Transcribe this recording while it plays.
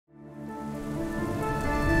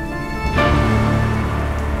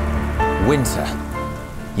Winter.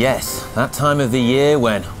 Yes, that time of the year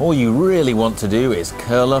when all you really want to do is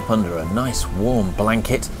curl up under a nice warm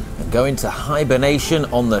blanket and go into hibernation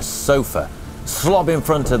on the sofa, slob in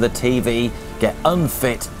front of the TV, get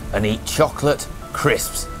unfit and eat chocolate,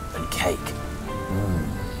 crisps and cake.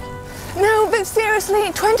 No, but seriously,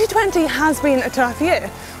 2020 has been a tough year,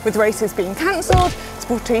 with races being cancelled,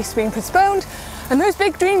 sports being postponed, and those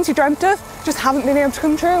big dreams you dreamt of just haven't been able to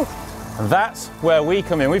come true. And that's where we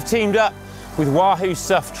come in. We've teamed up with Wahoo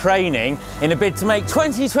SUF Training in a bid to make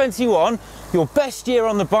 2021 your best year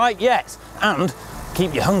on the bike yet, and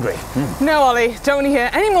keep you hungry. No, Ollie, don't want to hear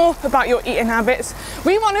any more about your eating habits.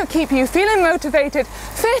 We want to keep you feeling motivated,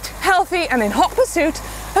 fit, healthy, and in hot pursuit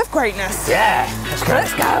of greatness. Yeah, let's go.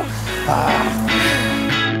 Let's go.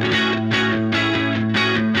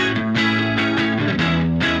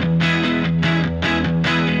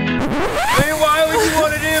 Why would you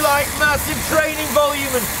want to do like massive training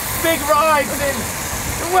volume and big rides in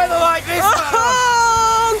weather like this?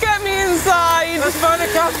 Oh, get me inside. Let's find a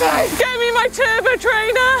cafe. Get me my turbo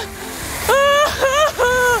trainer.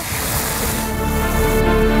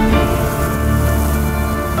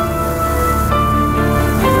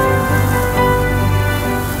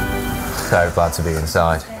 So glad to be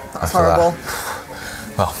inside. That's horrible.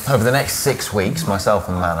 Well, over the next 6 weeks, myself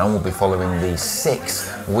and Manon will be following the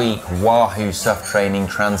 6-week Wahoo SUF training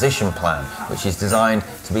transition plan, which is designed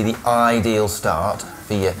to be the ideal start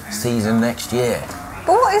for your season next year.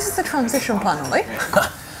 But what is the transition plan, Ollie?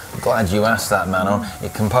 Glad you asked that, Manon.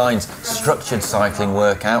 It combines structured cycling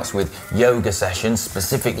workouts with yoga sessions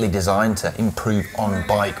specifically designed to improve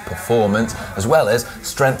on-bike performance, as well as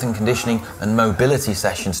strength and conditioning and mobility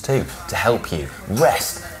sessions too, to help you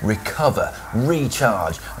rest, recover,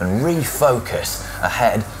 recharge and refocus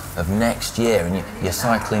ahead of next year and your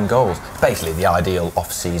cycling goals. Basically the ideal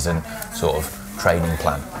off-season sort of training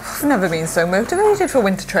plan. I've never been so motivated for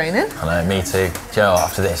winter training. I know, me too. Joe,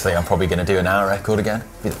 after this, I think I'm probably going to do an hour record again.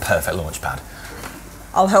 Be the perfect launch pad.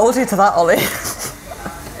 I'll hold you to that, Ollie.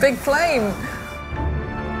 Big flame.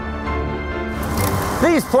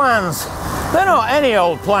 These plans, they're not any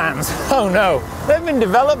old plans. Oh no, they've been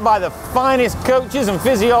developed by the finest coaches and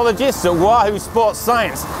physiologists at Wahoo Sports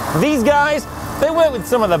Science. These guys, they work with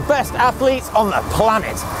some of the best athletes on the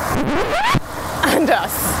planet. And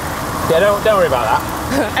us. Yeah, don't worry about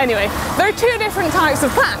that. Anyway, there are 2 different types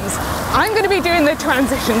of plans. I'm going to be doing the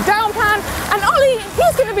transition down plan, and Ollie,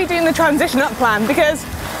 he's going to be doing the transition up plan because,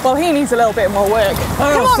 well, he needs a little bit more work.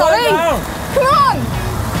 Come on, slow Ollie! down. Come on!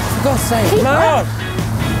 For God's sake, no!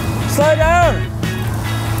 Slow down!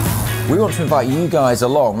 We want to invite you guys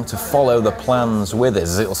along to follow the plans with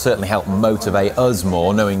us. It'll certainly help motivate us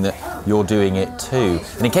more knowing that you're doing it too.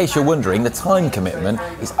 And in case you're wondering, the time commitment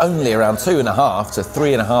is only around 2.5 to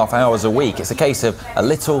 3.5 hours a week. It's a case of a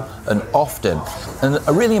little and often. And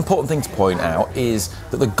a really important thing to point out is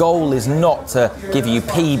that the goal is not to give you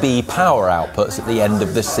PB power outputs at the end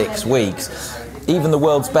of the 6 weeks. Even the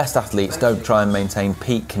world's best athletes don't try and maintain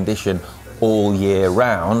peak condition all year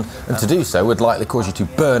round, and to do so would likely cause you to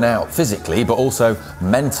burn out physically but also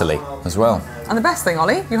mentally as well. And the best thing,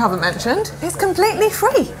 Ollie, you haven't mentioned, it's completely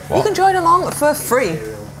free. What? You can join along for free.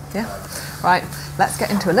 Yeah. Right, let's get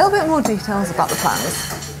into a little bit more details about the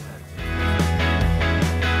plans.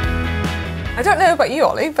 I don't know about you,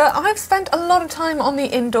 Ollie, but I've spent a lot of time on the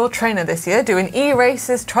indoor trainer this year doing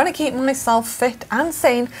e-races, trying to keep myself fit and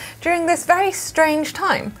sane during this very strange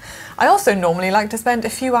time. I also normally like to spend a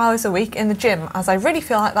few hours a week in the gym as I really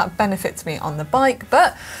feel like that benefits me on the bike,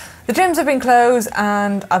 but the gyms have been closed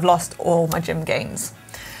and I've lost all my gym gains.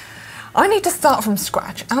 I need to start from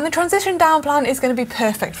scratch, and the transition down plan is going to be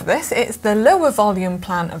perfect for this. It's the lower volume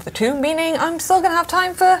plan of the 2, meaning I'm still going to have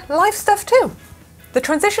time for life stuff too. The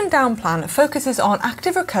transition down plan focuses on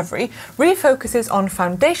active recovery, refocuses on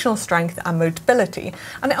foundational strength and mobility,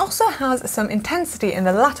 and it also has some intensity in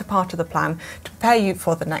the latter part of the plan to prepare you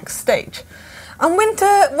for the next stage. And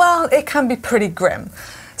winter, well, it can be pretty grim.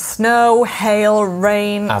 Snow, hail,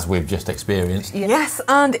 rain. As we've just experienced. Yes,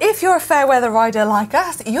 and if you're a fair weather rider like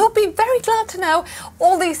us, you'll be very glad to know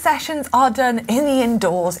all these sessions are done in the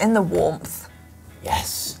indoors, in the warmth.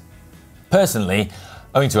 Yes. Personally,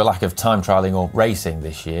 owing to a lack of time trialling or racing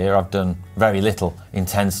this year, I've done very little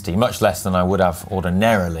intensity, much less than I would have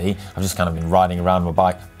ordinarily. I've just kind of been riding around my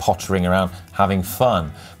bike, pottering around, having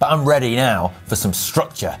fun. But I'm ready now for some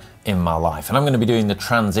structure in my life, and I'm going to be doing the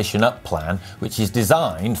transition up plan, which is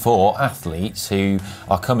designed for athletes who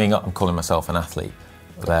are coming up, I'm calling myself an athlete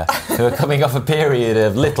there, who are coming off a period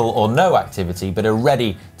of little or no activity but are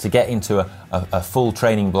ready to get into a full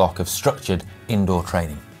training block of structured indoor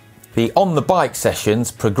training. The on-the-bike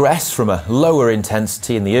sessions progress from a lower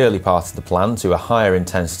intensity in the early part of the plan to a higher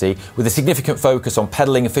intensity with a significant focus on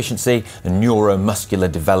pedalling efficiency and neuromuscular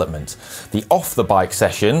development. The off-the-bike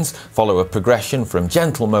sessions follow a progression from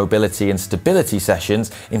gentle mobility and stability sessions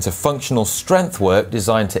into functional strength work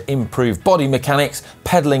designed to improve body mechanics,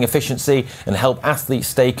 pedalling efficiency and help athletes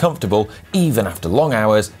stay comfortable even after long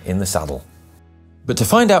hours in the saddle. But to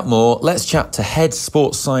find out more, let's chat to head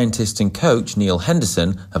sports scientist and coach Neil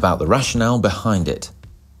Henderson about the rationale behind it.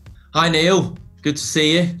 Hi Neil, good to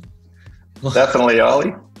see you. Definitely,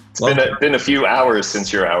 Ollie. It's been a few hours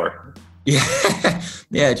since your hour.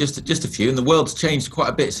 Yeah, just a few, and the world's changed quite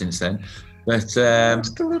a bit since then. But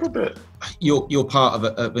just a little bit. You're part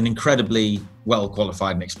of an incredibly well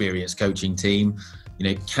qualified and experienced coaching team.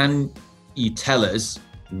 You know, can you tell us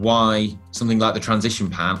why something like the transition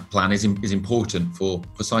plan is important for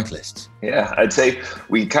cyclists? Yeah, I'd say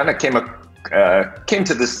we kind of came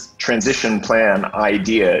to this transition plan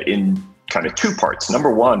idea in kind of two parts.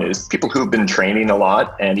 Number one is people who've been training a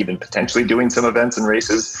lot and even potentially doing some events and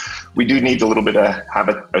races. We do need a little bit of have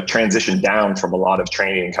a transition down from a lot of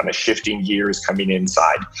training and kind of shifting gears coming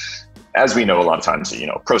inside. As we know, a lot of times,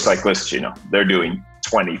 pro cyclists, they're doing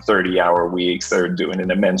 20, 30-hour weeks. They're doing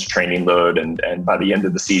an immense training load. And by the end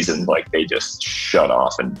of the season, they just shut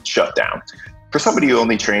off and shut down. For somebody who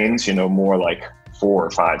only trains, more like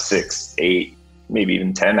 4, 5, 6, 8, maybe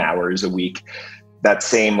even 10 hours a week, that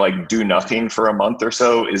same do nothing for a month or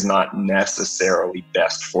so is not necessarily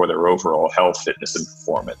best for their overall health, fitness, and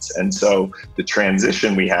performance. And so the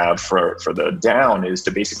transition we have for the down is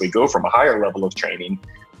to basically go from a higher level of training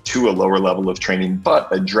to a lower level of training, but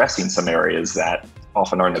addressing some areas that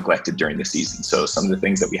often are neglected during the season. So some of the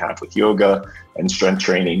things that we have with yoga and strength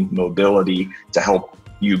training, mobility, to help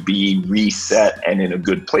you be reset and in a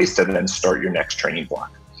good place to then start your next training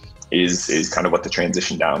block is kind of what the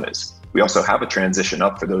transition down is. We also have a transition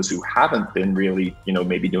up for those who haven't been really,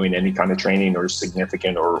 maybe doing any kind of training or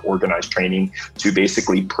significant or organized training to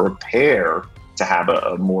basically prepare to have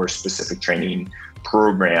a more specific training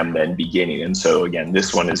program than beginning. And so again,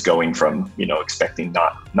 this one is going from, expecting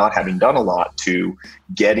not having done a lot to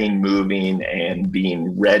getting moving and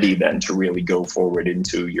being ready then to really go forward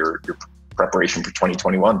into your preparation for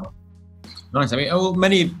 2021. Nice. I mean,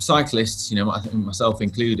 many cyclists, I think myself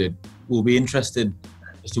included, will be interested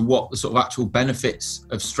as to what the sort of actual benefits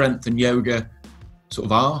of strength and yoga sort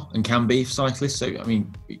of are and can be for cyclists. So, I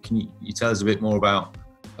mean, can you tell us a bit more about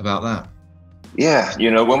that? Yeah,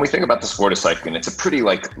 when we think about the sport of cycling, it's a pretty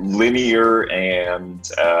linear and,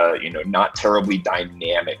 not terribly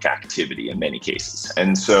dynamic activity in many cases.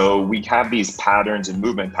 And so we have these patterns and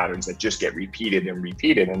movement patterns that just get repeated and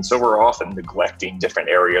repeated. And so we're often neglecting different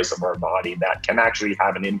areas of our body that can actually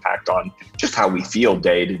have an impact on just how we feel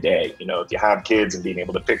day to day. If you have kids and being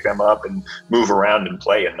able to pick them up and move around and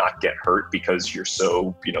play and not get hurt because you're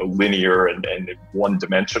so, linear and one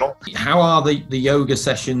dimensional. How are the yoga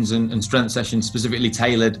sessions and strength sessions specifically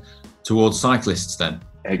tailored towards cyclists then?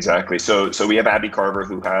 Exactly. So we have Abby Carver,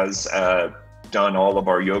 who has done all of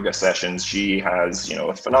our yoga sessions. She has,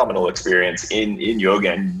 a phenomenal experience in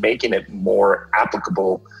yoga and making it more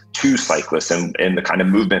applicable to cyclists and the kind of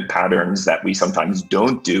movement patterns that we sometimes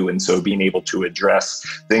don't do. And so being able to address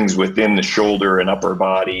things within the shoulder and upper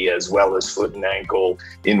body, as well as foot and ankle,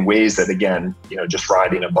 in ways that, again, just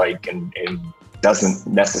riding a bike and doesn't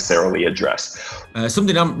necessarily address.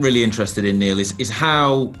 Something I'm really interested in, Neil, is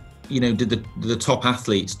how, did the top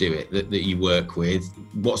athletes do it that you work with?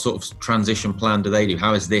 What sort of transition plan do they do?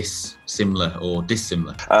 How is this similar or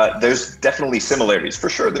dissimilar? There's definitely similarities. For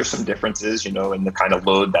sure, there's some differences, in the kind of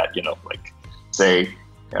load that, say,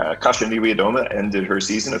 Kasia Niewiadoma ended her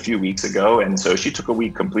season a few weeks ago. And so she took a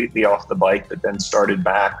week completely off the bike, but then started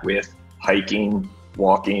back with hiking,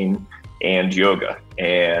 walking, and yoga,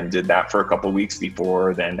 and did that for a couple of weeks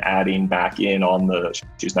before then adding back in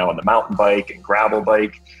she's now on the mountain bike and gravel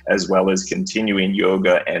bike, as well as continuing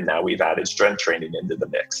yoga. And now we've added strength training into the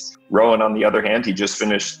mix. Rowan, on the other hand, he just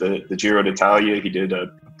finished the Giro d'Italia. He did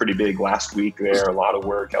a pretty big last week there, a lot of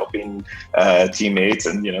work helping teammates,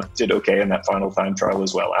 and, did okay in that final time trial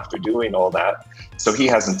as well after doing all that. So he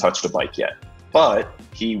hasn't touched a bike yet. But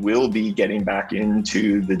he will be getting back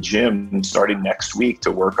into the gym starting next week to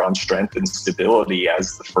work on strength and stability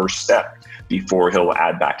as the first step before he'll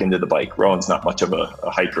add back into the bike. Rowan's not much of a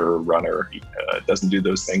hiker or runner. He doesn't do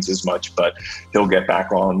those things as much, but he'll get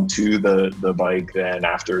back onto the bike then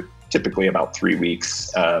after typically about 3 weeks.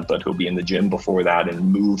 But he'll be in the gym before that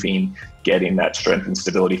and moving, getting that strength and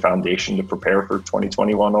stability foundation to prepare for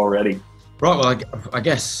 2021 already. Right, well, I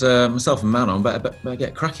guess myself and Manon better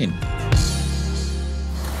get cracking.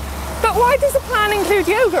 But why why does the plan include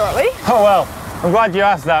yoga, Ollie? Oh well, I'm glad you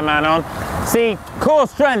asked that, Manon. See, core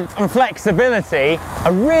strength and flexibility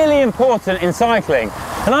are really important in cycling.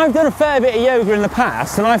 And I've done a fair bit of yoga in the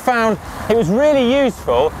past, and I found it was really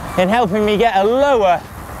useful in helping me get a lower,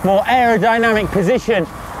 more aerodynamic position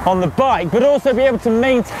on the bike, but also be able to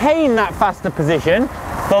maintain that faster position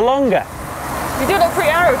for longer. You do look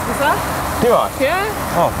pretty aero, to be fair. Do I? Yeah.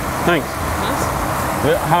 Oh, thanks.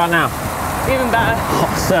 Nice. How about now? Even better.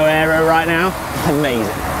 Oh, so aero right now.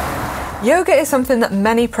 Amazing. Yoga is something that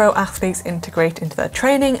many pro athletes integrate into their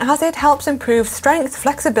training as it helps improve strength,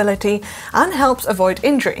 flexibility, and helps avoid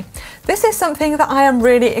injury. This is something that I am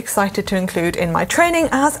really excited to include in my training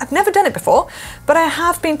as I've never done it before, but I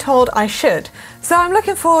have been told I should. So I'm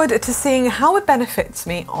looking forward to seeing how it benefits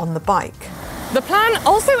me on the bike. The plan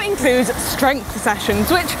also includes strength sessions,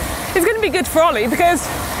 which is going to be good for Ollie because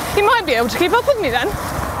he might be able to keep up with me then.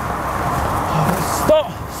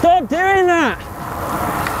 Stop doing that!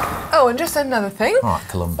 Oh, and just another thing. All right,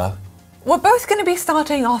 Columbo. We're both going to be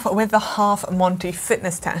starting off with the half Monty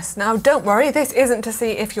fitness test. Now, don't worry, this isn't to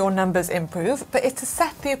see if your numbers improve, but it's to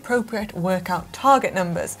set the appropriate workout target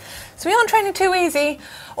numbers. So we aren't training too easy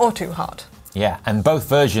or too hard. Yeah, and both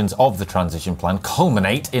versions of the transition plan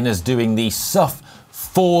culminate in us doing the SUF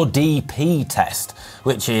 4DP test,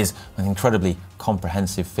 which is an incredibly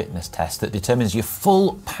comprehensive fitness test that determines your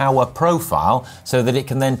full power profile so that it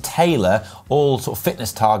can then tailor all sort of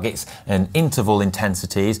fitness targets and interval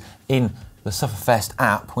intensities in the SUFFest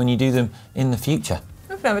app when you do them in the future.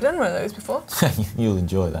 I've never done one of those before. You'll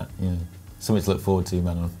enjoy that, yeah. Something to look forward to,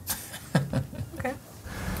 Manon. Okay.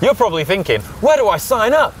 You're probably thinking, where do I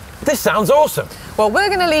sign up? This sounds awesome. Well, we're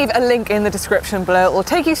going to leave a link in the description below. It will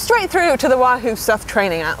take you straight through to the Wahoo SUF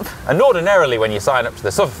training app. And ordinarily when you sign up to the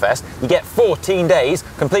SUFFest, you get 14 days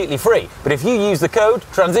completely free. But if you use the code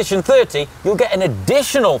TRANSITION30, you'll get an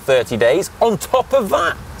additional 30 days on top of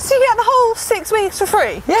that. So you get the whole 6 weeks for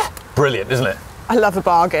free? Yeah. Brilliant, isn't it? I love a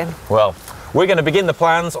bargain. Well, we're going to begin the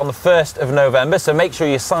plans on the 1st of November, so make sure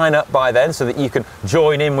you sign up by then so that you can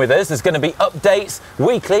join in with us. There's going to be updates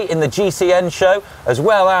weekly in the GCN show, as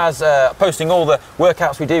well as posting all the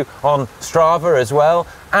workouts we do on Strava as well,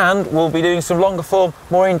 and we'll be doing some longer form,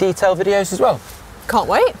 more in detail videos as well. Can't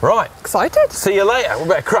wait. Right. Excited? See you later. We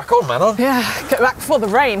better crack on, Manon. Yeah, get back before the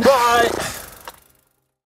rain. Bye.